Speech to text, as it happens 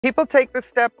People take the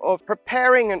step of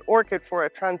preparing an orchid for a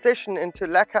transition into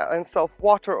leca and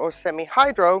self-water or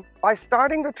semi-hydro by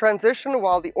starting the transition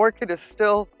while the orchid is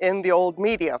still in the old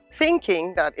media,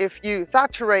 thinking that if you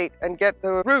saturate and get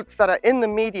the roots that are in the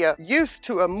media used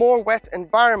to a more wet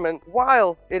environment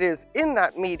while it is in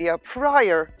that media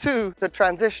prior to the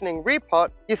transitioning repot,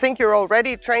 you think you're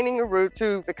already training a root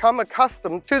to become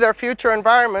accustomed to their future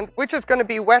environment, which is going to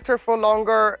be wetter for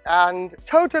longer and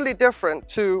totally different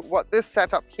to what this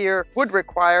setup here would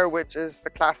require, which is the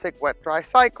classic wet-dry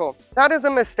cycle. That is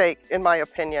a mistake, in my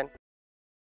opinion.